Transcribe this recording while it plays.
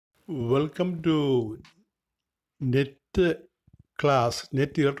Welcome to net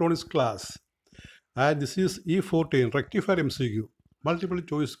electronics class. And this is E14 rectifier MCQ, multiple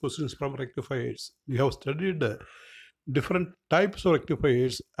choice questions from rectifiers. We have studied different types of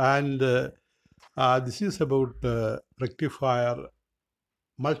rectifiers, and this is about rectifier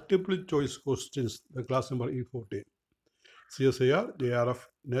multiple choice questions, the class number E14, CSIR JRF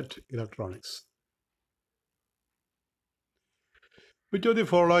net electronics. Which of the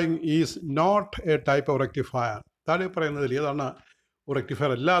following is not a type of rectifier? താഴെ പറയുന്നതിൽ ഏതാണ് ഒരു rectifier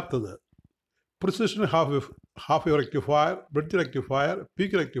അല്ലാത്തത്? Precision half wave rectifier, bridge rectifier,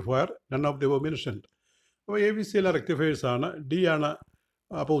 peak rectifier, none of the above mentioned. അപ്പോൾ A B C എല്ലാ rectifiers ആണ്. D ആണ്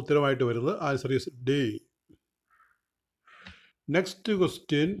അപ്പോൾ ഉത്തരമായിട്ട് വരുന്നത്. Answer is D. Next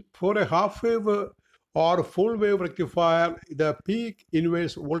question, four A half wave or full wave rectifier, the peak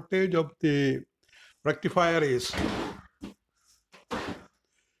inverse voltage of the rectifier is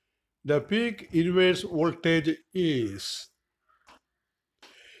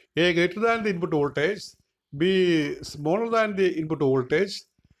A greater than the input voltage, B smaller than the input voltage,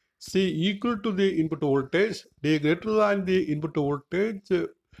 C equal to the input voltage, D greater than the input voltage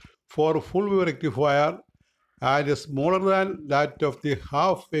for full wave rectifier and smaller than that of the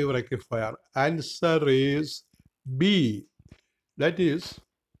half wave rectifier. Answer is B. That is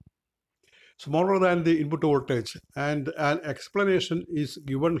smaller than the input voltage, and an explanation is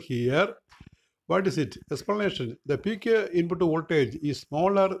given here. What is it? Explanation: the peak input voltage is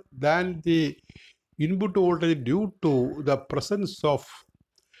smaller than the input voltage due to the presence of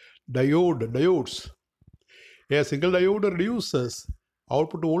diodes. A single diode reduces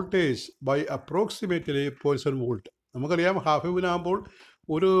output voltage by approximately 0.7 volt. നമുക്കറിയാം half വേവിനാകുമ്പോൾ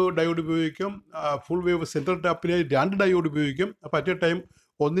ഒരു diode ഉപയോഗിക്കും, full wave central ടാപ്പിന് 2 diode ഉപയോഗിക്കും. അപ്പോൾ at A time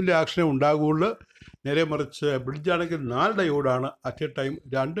ഒന്നിൻ്റെ action ഉണ്ടാകുകയുള്ളൂ. നേരെ മറിച്ച് bridge ആണെങ്കിൽ 4 ഡയോഡാണ്. At A time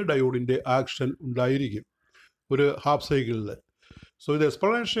 2 ഡയോഡിൻ്റെ action ഉണ്ടായിരിക്കും ഒരു ഹാഫ് സൈക്കിളിൽ. So the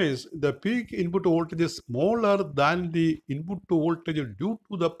explanation is the peak input voltage is smaller than the input voltage due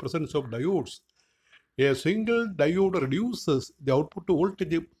to the presence of diodes. A single diode reduces the output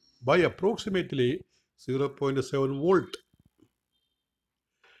voltage by approximately 0.7 volt.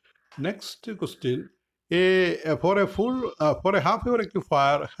 Next question. For a half wave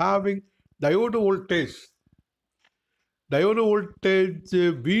rectifier having diode voltage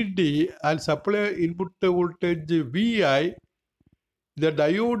VD and supply input voltage VI, the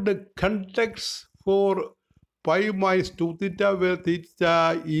diode conducts for pi minus 2 theta, where theta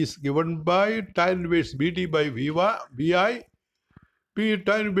is given by tan inverse BD by VI, P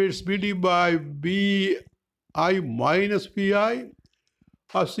tan inverse BD by VI minus VI,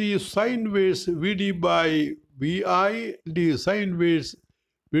 C sin inverse VD by VI, D sin inverse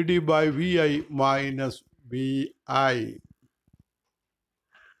VD by VI minus VI.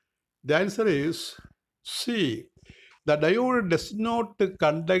 The answer is C. The diode does not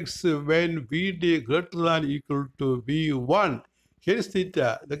conduct when VD greater than equal to V1. Here is theta.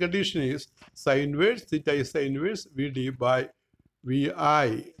 The condition is sin inverse, theta is sin inverse VD by VI.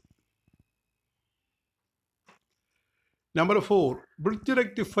 Number 4, bridge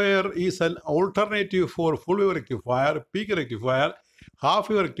rectifier is an alternative for full wave rectifier, peak rectifier, half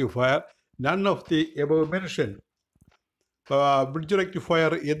wave rectifier, none of the above mentioned. Bridge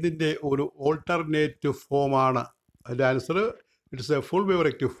rectifier എന്തിൻ്റെ ഒരു alternative ഫോമാണ്? അതിൻ്റെ answer it's A full wave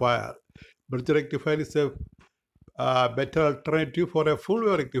rectifier. Bridge rectifier is a better alternative for a full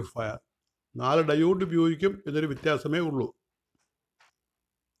wave rectifier. 4 diode ഉപയോഗിക്കും എന്നൊരു വ്യത്യാസമേ ഉള്ളൂ.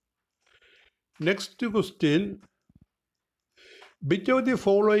 Next question, which of the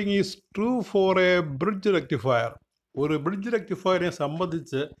following is true for a bridge rectifier? ഒരു bridge റെക്ടിഫയറിനെ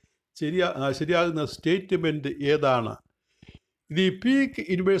സംബന്ധിച്ച് ശരിയാകുന്ന statement ഏതാണ്? The peak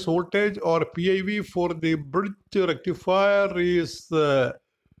inverse voltage or PIV for the bridge rectifier is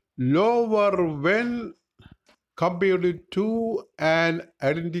lower when compared to an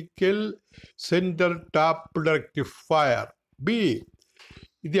identical center tapped rectifier. B.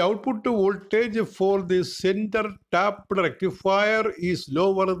 The output voltage for the center tapped rectifier is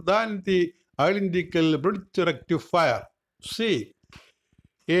lower than the identical bridge rectifier. C.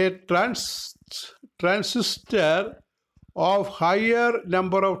 A transistor of higher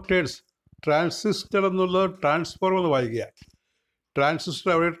number of turns. Transistor എന്നുള്ളത് transformer എന്ന് വായിക്കുക. Transistor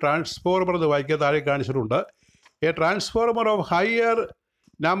അവിടെ transformer എന്ന് വായിക്കുക, താഴെ കാണിച്ചിട്ടുണ്ട്. A transformer of higher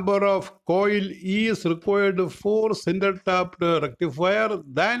number of coil is required for center tapped rectifier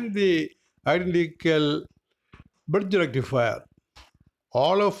than the identical bridge rectifier.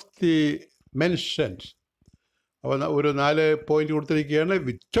 All of the mentioned. അപ്പോൾ ഒരു 4 പോയിന്റ് കൊടുത്തിരിക്കുകയാണ്.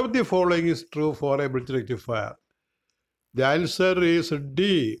 Which of the following is true for a bridge rectifier? The answer is D.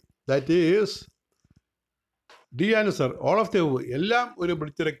 That is the answer. All of them. എല്ലാം ഒരു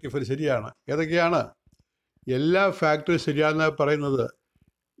bridge rectifier ശരിയാണ്. ഏതൊക്കെയാണ്? എല്ലാ ഫാക്ടറും ശരിയാണെന്ന് പറയുന്നത്.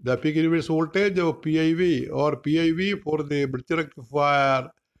 The peak inverse voltage of PIV or PIV for the bridge rectifier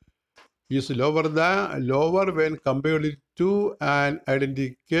is lower when compared to an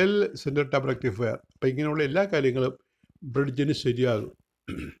identical center tap rectifier. അപ്പം ഇങ്ങനെയുള്ള എല്ലാ കാര്യങ്ങളും ബ്രിഡ്ജിന് ശരിയാകും.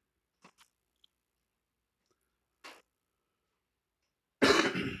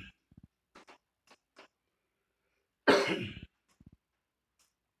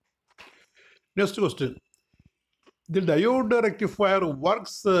 Next question. The diode rectifier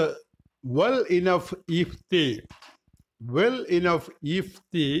works well enough if the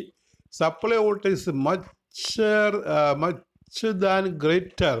supply voltage is much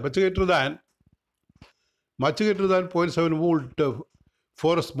greater than 0.7 volt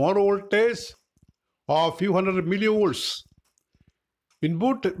for a small voltage of few hundred millivolts.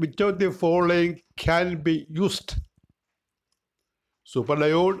 Input which of the following can be used? Super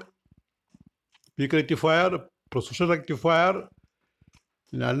diode, peak rectifier, precision rectifier,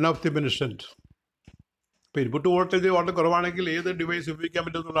 none of the mentioned. ഇപ്പോൾ input voltage വളരെ കുറവാണെങ്കിൽ ഏത് device ഉപയോഗിക്കാൻ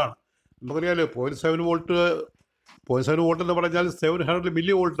പറ്റുന്നതാണ്. നമുക്കറിയാമല്ലോ 0.7 volt എന്ന് പറഞ്ഞാൽ 700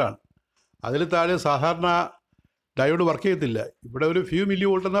 milli വോൾട്ടാണ്. അതിൽ താഴെ സാധാരണ ഡയോഡ് വർക്ക് ചെയ്യത്തില്ല. ഇവിടെ ഒരു ഫ്യൂ മില്ലി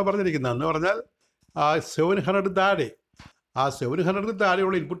വോൾട്ട് എന്നാണ് പറഞ്ഞിരിക്കുന്നത്. എന്ന് പറഞ്ഞാൽ ആ 700 താഴെ, ആ 700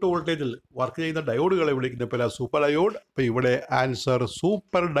 താഴെയുള്ള ഇൻപുട്ട് വോൾട്ടേജിൽ വർക്ക് ചെയ്യുന്ന ഡയോഡുകളെ വിളിക്കുന്ന പേര് സൂപ്പർ ഡയോഡ്. അപ്പോൾ ഇവിടെ ആൻസർ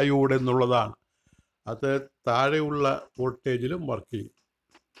സൂപ്പർ ഡയോഡ് എന്നുള്ളതാണ്. അത് താഴെയുള്ള വോൾട്ടേജിലും വർക്ക് ചെയ്യും.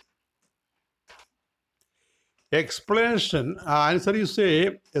 Explanation, answer you say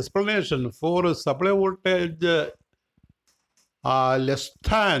explanation for supply voltage less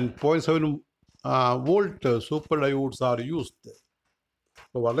than 0.7 volt super diodes are used.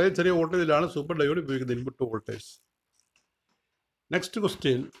 അപ്പോൾ വളരെ ചെറിയ വോൾട്ടേജിലാണ് സൂപ്പർ ഡയോഡ് ഉപയോഗിക്കുന്നത് input voltage. Next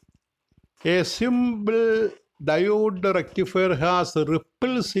question. A simple diode rectifier has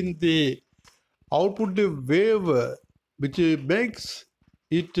ripples in the output wave which makes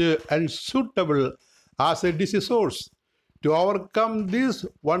it unsuitable as a DC source. To overcome this,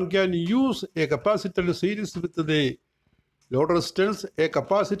 one can use a capacitor series with the load resistance, a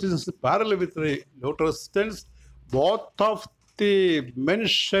capacitance parallel with the load resistance. Both of the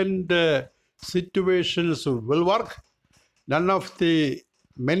mentioned situations will work. None of the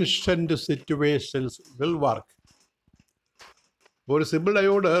mentioned situations will work. For a simple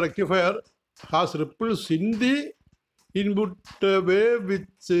diode rectifier has ripples in the input wave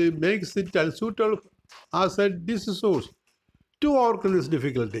which makes it unsuitable as a DC source. To overcome this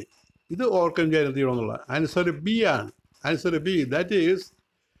difficulty, ഇത് overcome ചെയ്യാൻ എന്ത് ചെയ്യണമെന്നുള്ള answer B ആണ്. Answer B, that is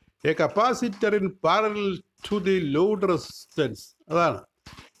A capacitor in parallel to the load resistance. അതാണ്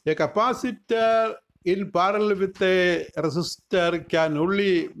A capacitor in parallel with a resistor can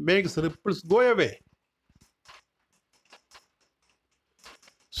only makes ripples go away.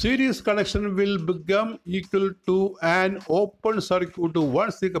 Series connection will become equal to an open circuit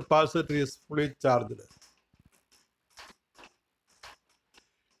once the capacitor is fully charged.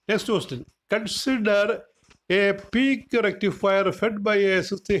 Next question. Consider a peak rectifier fed by a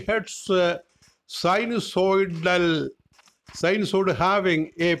 60 Hz sinusoid having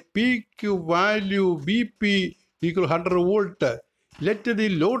a peak value Vp equal 100 volt. Let the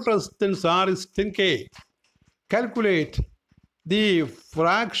load resistance R is 10K. Calculate the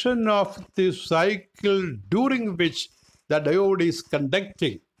fraction of the cycle during which the diode is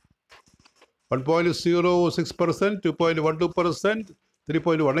conducting. 1.06%, 2.12%,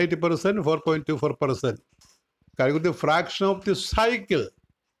 3.18%, 4.24%. Calculate the fraction of the cycle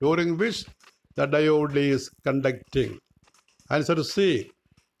during which the diode is conducting. Answer C.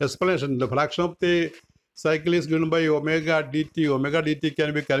 Explanation. The fraction of the cycle is given by omega dt. Omega dt can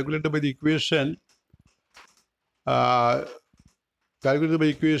be calculated by the equation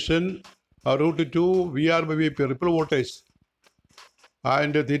root 2 VR by Vp, ripple voltage,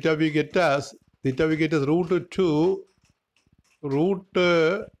 and theta we get as root 2 into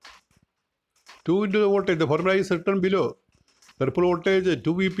the voltage. The formula is written below. The ripple voltage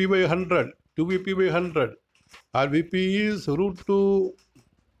 2 Vp by 100, and Vp is root 2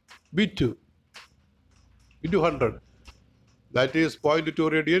 V2 into 100. That is 0.2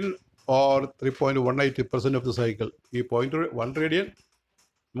 radian or 3.18% of the cycle. ഈ 0.1 radian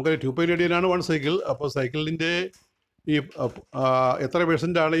നമുക്കറിയാം 2π radian ആണ് 1 cycle. അപ്പോൾ സൈക്കിളിൻ്റെ ഈ എത്ര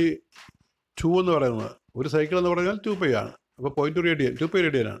പെർസെൻ്റാണ് ഈ 2 എന്ന് പറയുന്നത്? ഒരു സൈക്കിൾ എന്ന് പറഞ്ഞാൽ 2π ആണ്. അപ്പോൾ 0.2 റേഡിയൻ 2π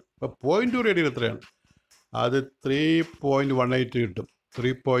റേഡിയൻ ആണ്. അപ്പോൾ 0.2 റേഡിയൻ എത്രയാണ്? അത് 3.18 കിട്ടും.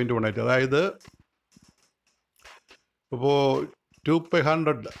 3.18, അതായത് ഇപ്പോൾ 2π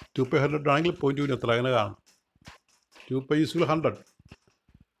 100 ആണെങ്കിൽ 0.2 എത്ര അങ്ങനെ കാണും? 2π = 100.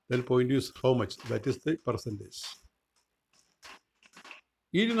 then point is how much? That is the percentage.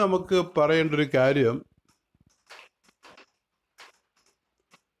 ഇനി നമുക്ക് പറയേണ്ട ഒരു കാര്യം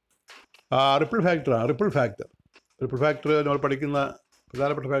റിപ്പിൾ ഫാക്ടറാണ്. റിപ്പിൾ ഫാക്ടർ നമ്മൾ പഠിക്കുന്ന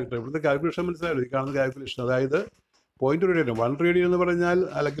പ്രധാനപ്പെട്ട ഫാക്ടർ. ഇവിടുത്തെ കാൽക്കുലേഷൻ മനസ്സിലായല്ലോ, ഈ കാണുന്ന കാൽക്കുലേഷൻ. അതായത് പോയിന്റ് റേഡിയൻ 1 റേഡിയൻ എന്ന് പറഞ്ഞാൽ,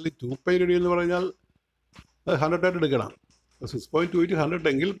 അല്ലെങ്കിൽ 2π റേഡിയൻ എന്ന് പറഞ്ഞാൽ അത് 100 ആയിട്ട് എടുക്കണം. 6.28 100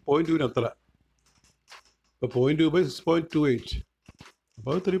 എങ്കിൽ 0.2 എത്ര? ഇപ്പോൾ 0.2 by 6.28,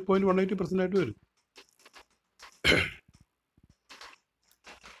 അപ്പോൾ 3.180% ആയിട്ട് വരും.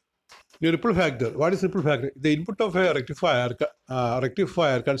 The ripple factor. What is ripple factor? The input of a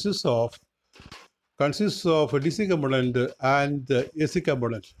rectifier consists of a DC component and AC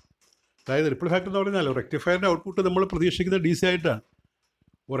component. അതായത് റിപ്പിൾ ഫാക്ടർ എന്ന് പറഞ്ഞാൽ റെക്ടിഫയറിൻ്റെ ഔട്ട്പുട്ട് നമ്മൾ പ്രതീക്ഷിക്കുന്നത് ഡി സി ആയിട്ടാണ്.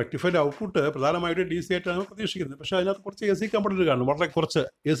 അപ്പോൾ റെക്ടിഫയറിൻ്റെ ഔട്ട്പുട്ട് പ്രധാനമായിട്ട് ഡി സി ആയിട്ടാണ് നമ്മൾ പ്രതീക്ഷിക്കുന്നത്. പക്ഷേ അതിനകത്ത് കുറച്ച് എ സി കമ്പോണൻറ്റ് കാണും, വളരെ കുറച്ച്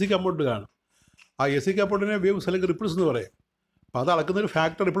എ സി കമ്പോണൻറ്റ് കാണും. ആ എ സി കമ്പോണൻറ്റിനെ വേവ്സ് അല്ലെങ്കിൽ റിപ്പിൾസ് എന്ന് പറയും. അപ്പോൾ അത് അളക്കുന്നൊരു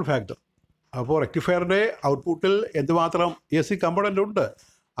ഫാക്ടർ റിപ്പിൾ ഫാക്ടർ. അപ്പോൾ റെക്ടിഫയറിൻ്റെ ഔട്ട്പുട്ടിൽ എന്തുമാത്രം എ സി കമ്പോണൻ്റ് ഉണ്ട്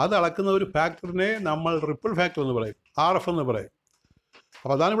അത് അളക്കുന്ന ഒരു ഫാക്ടറിനെ നമ്മൾ റിപ്പിൾ ഫാക്ടർ എന്ന് പറയും, RF എന്ന് പറയും.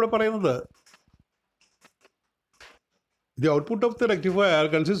 അപ്പോൾ അതാണ് ഇവിടെ പറയുന്നത്. The output of the rectifier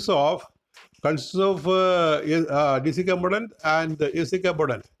consists of DC component and AC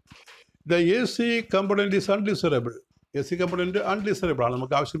component. The AC component is undesirable. AC component undesirable ആണ്,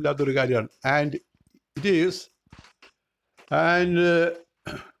 നമുക്ക് ആവശ്യമില്ലാത്തൊരു കാര്യമാണ്. And it is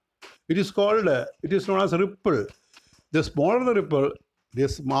known as ripple. The smaller the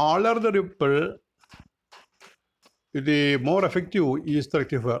ripple, the more effective is the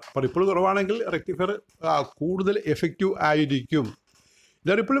rectifier. അപ്പോൾ ripple കുറവാണെങ്കിൽ rectifier കൂടുതൽ effective ആയിരിക്കും.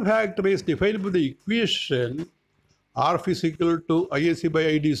 The ripple factor is defined by the equation RF is equal to IAC by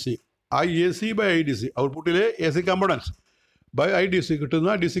IDC. IAC by IDC, ഔട്ട്പുട്ടിലെ AC components by IDC കിട്ടുന്ന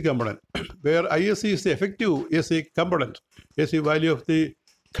DC component, where IAC is the effective AC component, AC value of the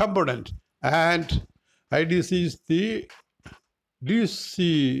component, and IDC is the DC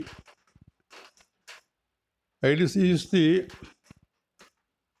is the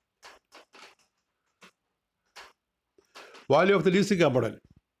value of the DC component.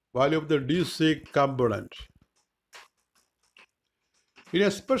 In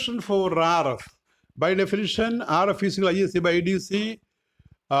expression for RF, by definition, RF is equal to IAC by IDC.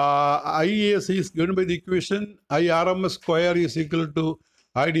 IAC is given by the equation IRMS square is equal to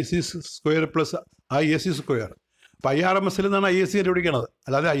IDC square plus IAC square. അപ്പോൾ IRMS നിന്നാണ് IAC കണ്ടുപിടിക്കുന്നത്.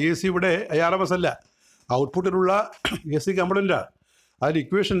 അല്ലാതെ IAC ഇവിടെ IRMS അല്ല, ഔട്ട്പുട്ടിലുള്ള AC കമ്പോണൻ്റാണ്. അതിൻ്റെ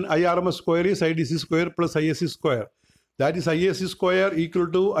equation IRMS square is IDC square plus IAC square. That is IAC square equal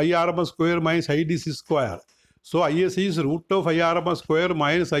to IRMS square minus IDC square. So IAC is root of IRMS square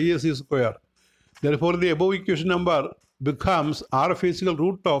minus IAC square. Therefore, the above equation number becomes RF is equal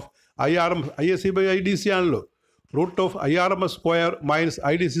root of IAC by IDC ആണല്ലോ. Root of IRMS square minus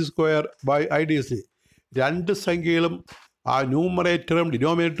IDC square by IDC. രണ്ട് സംഖ്യകളും ആ ന്യൂമറേറ്ററും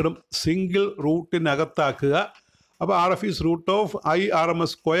ഡിനോമിനേറ്ററും single റൂട്ടിനകത്താക്കുക. അപ്പോൾ RF is root of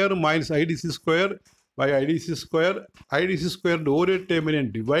IRMS square minus IDC square by IDC square. IDC squareൻ്റെ ഓരോ ടേമിനെയും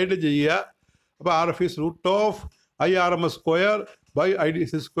divide ചെയ്യുക. അപ്പോൾ RF is root of IRMS square by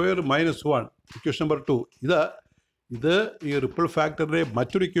IDC square minus 1. Equation number 2. ഇത് ഈ ripple ഫാക്ടറിൻ്റെ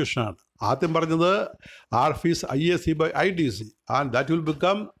മറ്റൊരു ഇക്വേഷനാണ്. ആദ്യം പറഞ്ഞത് RF is IAC by IDC, and that will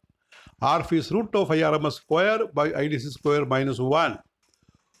become RF is root of IRMS square by IDC square minus 1.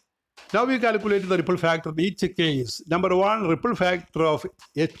 Now we calculate the ripple factor in each case. Number 1, ripple factor of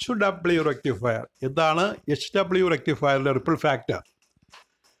HW rectifier. എന്താണ് HW rectifierൻ്റെ ripple factor?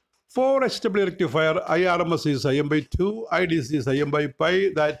 For HW rectifier, IRMS is IM by 2, IDC is IM by pi.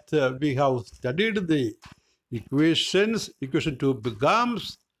 That we have studied the equations. Equation 2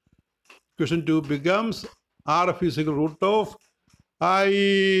 becomes RF is equal root of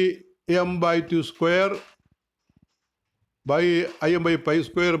IM by 2 square by IM by pi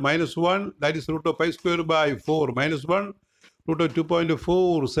square minus 1, that is root of pi square by 4 minus 1, root of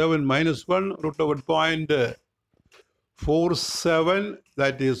 2.47 minus 1, root of 1.47,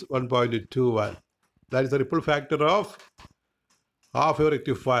 that is 1.21. That is the ripple factor of half wave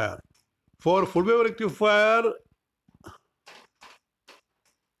rectifier. For full wave rectifier,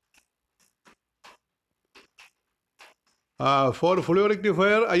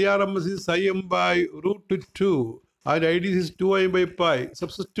 IRMS is IM by root 2 and IDC is 2IM by pi.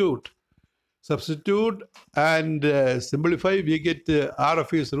 Substitute and simplify. We get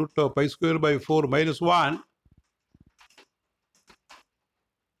RF is root of pi square by 4 minus 1.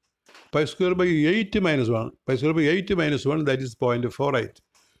 Pi square by 8 minus 1. Pi square by 8 minus 1, that is 0.48.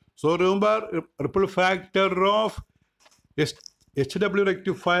 So remember, ripple factor of HW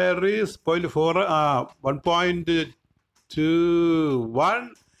rectifier is 1.21,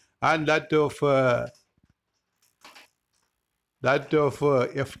 and that of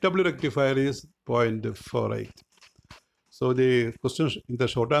FW rectifier is 0.48. So the question in the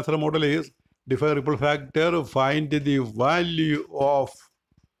short answer model is define ripple factor, find the value of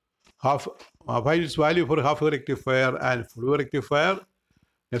find its value for half wave rectifier and full wave rectifier.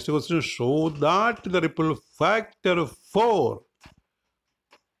 Next question, show that the ripple factor for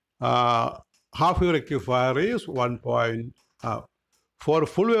half wave rectifier is 1. For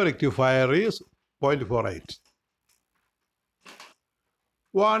full wave rectifier is 0.48.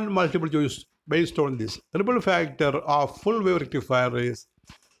 One multiple choice based on this. Ripple factor of full wave rectifier is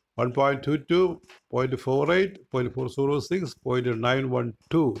 1.22, 0.48, 0.406,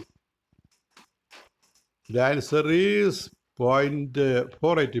 0.912. The answer is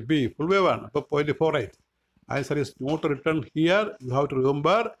 0.48 B, full wave 1, 0.48. Answer is not written here. You have to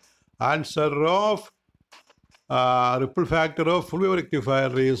remember answer of ripple factor of full wave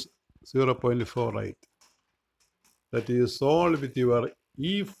rectifier is 0.48. That is all with your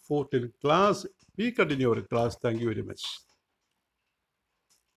E14 class. We continue our class. Thank you very much.